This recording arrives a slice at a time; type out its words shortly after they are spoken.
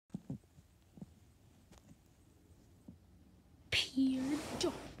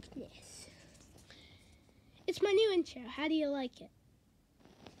It's my new intro. How do you like it?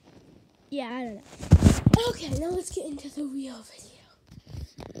 Yeah, I don't know. Okay, now let's get into the real video.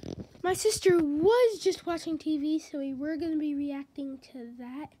 My sister was just watching TV, so we were going to be reacting to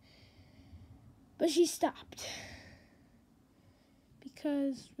that. But she stopped.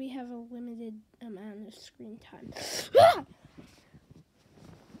 Because we have a limited amount of screen time. Ah!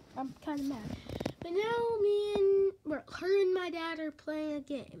 I'm kind of mad. But now her and my dad are playing a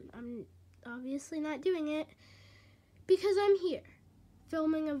game. I'm obviously not doing it because I'm here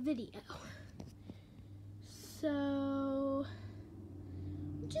filming a video. So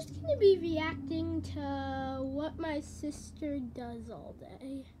I'm just going to be reacting to what my sister does all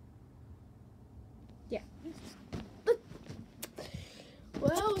day. Yeah.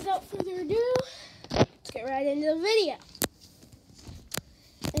 Well, without further ado, let's get right into the video.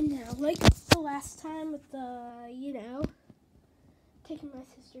 And now, like the last time with the, taking my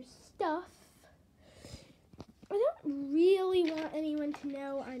sister's stuff, I don't really want anyone to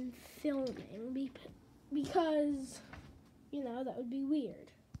know I'm filming because, that would be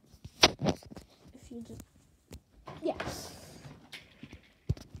weird. If you just, yeah.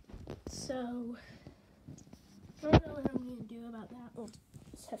 So, I don't know what I'm going to do about that. We'll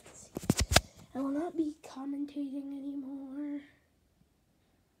just have to see. I will not be commentating anymore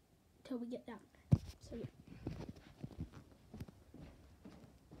until we get down there. So, yeah.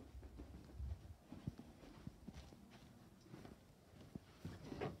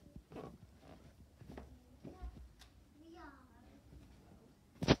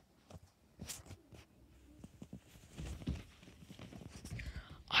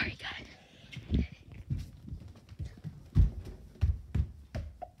 Alright, guys.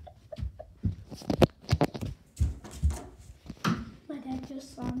 My dad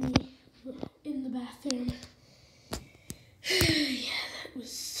just saw me in the bathroom. Yeah, that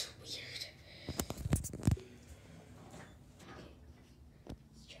was weird. Okay,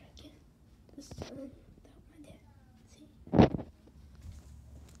 let's try again. This time without my dad. See?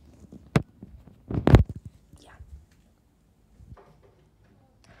 Yeah.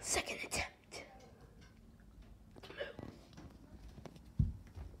 Second attempt.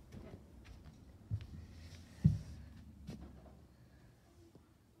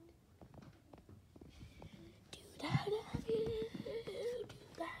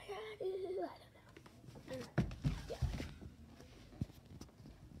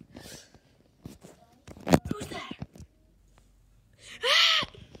 Who's that? Ah!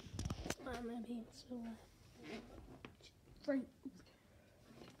 Why am I being so loud? Right.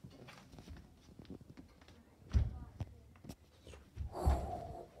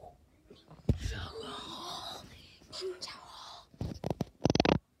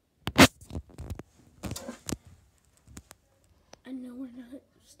 I know we're not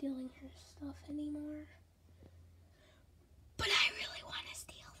stealing her stuff anymore, but I really want to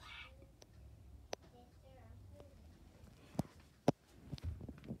steal that.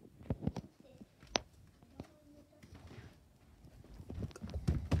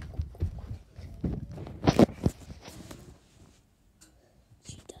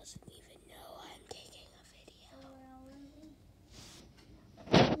 She doesn't even know I'm taking a video.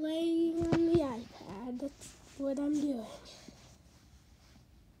 Playing on the iPad, that's what I'm doing.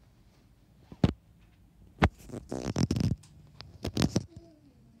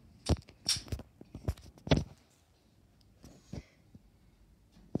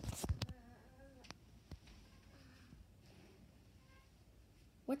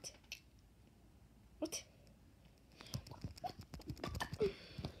 What? What?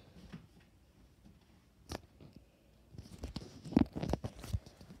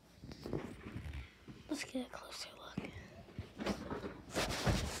 Let's get a closer look.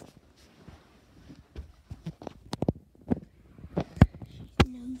 She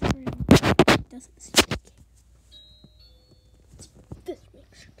knows very well. She doesn't seem to care. This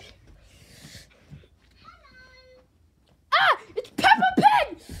makes her care. Ah! It's Peppa Pig!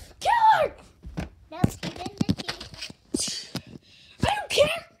 Kill her! No, she's in the teeth. I don't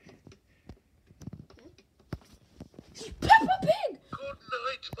care! She's Peppa Pig! Good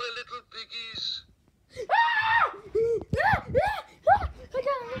night, my little piggies. Ah! Ah! Ah! Ah! I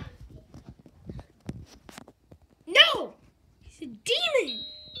got him. No! He's a demon!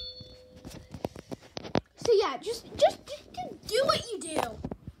 So yeah, just do what you do.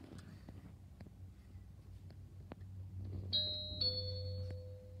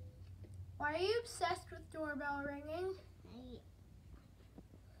 Why are you obsessed with doorbell ringing?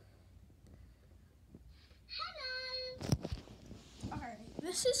 Hello. Alright,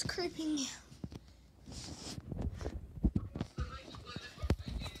 this is creeping me out. Good night, my little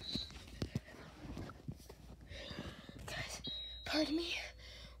piggies. part of me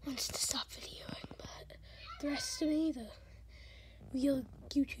wants to stop videoing, but the rest of me, the real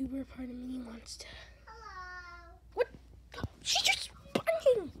YouTuber part of me, wants to. Hello. What? She's just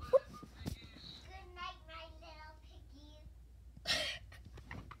barking. What? Good night, my little piggies.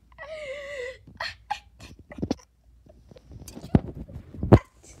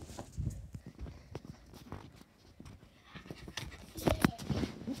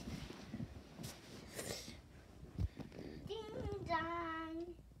 Ding dong.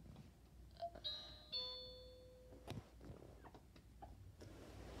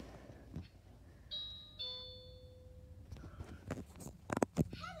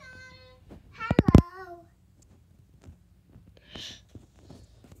 Hello.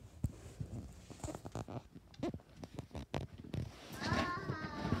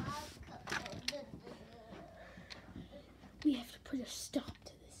 We have to put a stop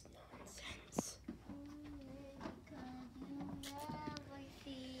to this nonsense.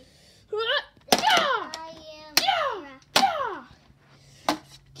 Yeah! Yeah! Yeah!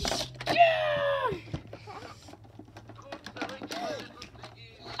 Yeah! Good night, my little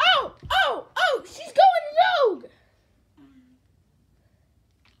piggies. Oh! Oh! Oh! She's going rogue!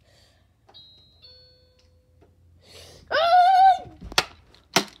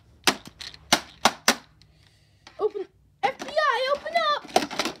 Open. FBI, open up!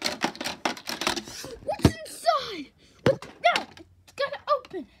 What's inside? What? No! It's gotta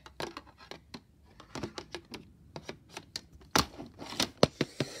open.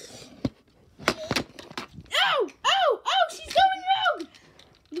 Oh! Oh! Oh! She's going rogue!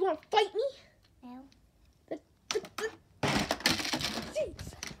 You wanna fight me? No. Jeez.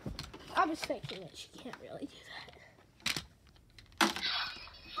 I was faking it. She can't really do that.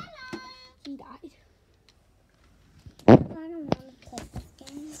 Hello. He died. I don't want to play this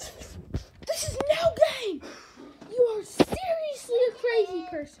game. This is no game! You are seriously a crazy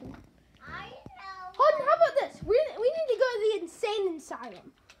person. I know. Hold on, how about this? We need to go to the insane asylum.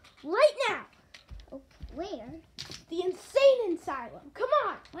 Right now. Where? The insane asylum. Come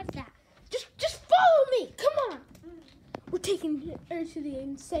on. What's that? Just follow me. Come on. We're taking her to the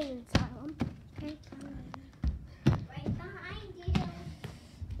insane asylum. Okay, come on. Right behind you.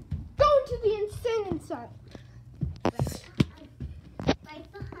 Going to the insane asylum. Right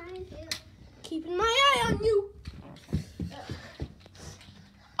behind you. Keeping my eye on you.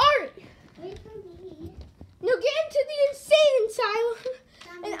 Alright. Wait for me. Now get into the insane asylum,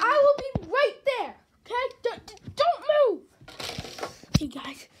 and I will be right there. Okay? Don't move. Hey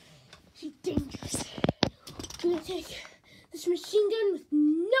guys, she's dangerous. I'm gonna take this machine gun with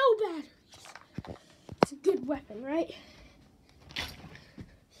no batteries. It's a good weapon, right?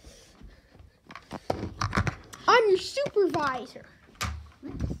 I'm your supervisor.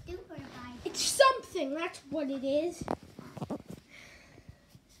 What's the supervisor? It's something, that's what it is.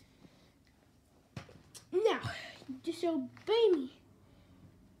 Now, just obey me.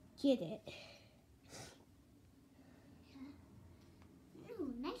 Get it?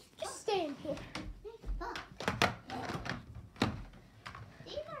 Ooh, nice book. Just stay in here. Nice book.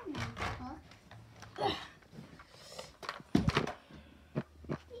 These are nice books. Ugh.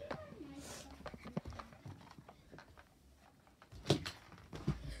 These are nice books.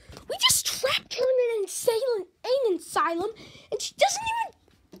 We just trapped her in an insane asylum, and she doesn't even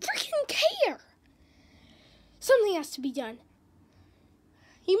freaking care. Something has to be done.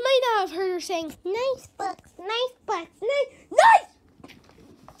 You might not have heard her saying, nice books, nice.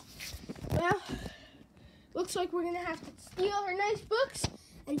 Well, looks like we're going to have to steal her nice books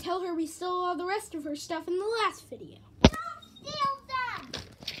and tell her we stole all the rest of her stuff in the last video. Don't steal them.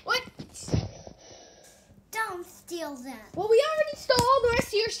 What? Don't steal them. Well, we already stole all the rest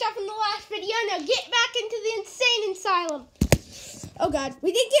of your stuff in the last video. Now get back into the insane asylum. Oh, God.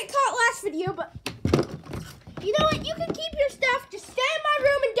 We didn't get caught last video, but you know what? You can keep your stuff. Just stay in my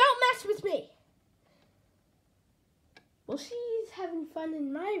room and don't mess with me. Well, she's having fun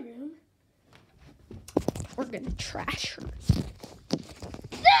in my room. We're going to trash her.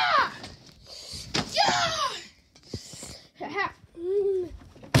 Yeah! Yeah!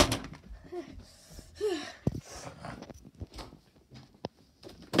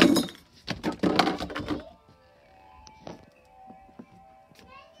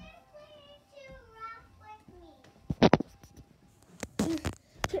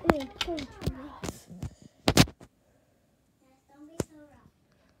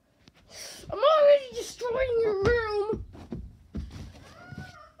 I'm already destroying your room.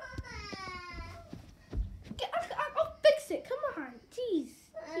 I'll fix it. Come on. Jeez.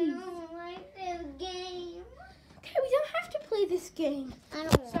 I don't like this game. Okay, we don't have to play this game. I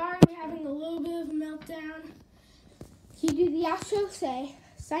don't want Sorry, we're having a little bit of a meltdown. You do the outro, say,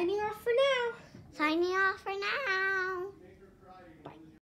 signing off for now. Signing off for now.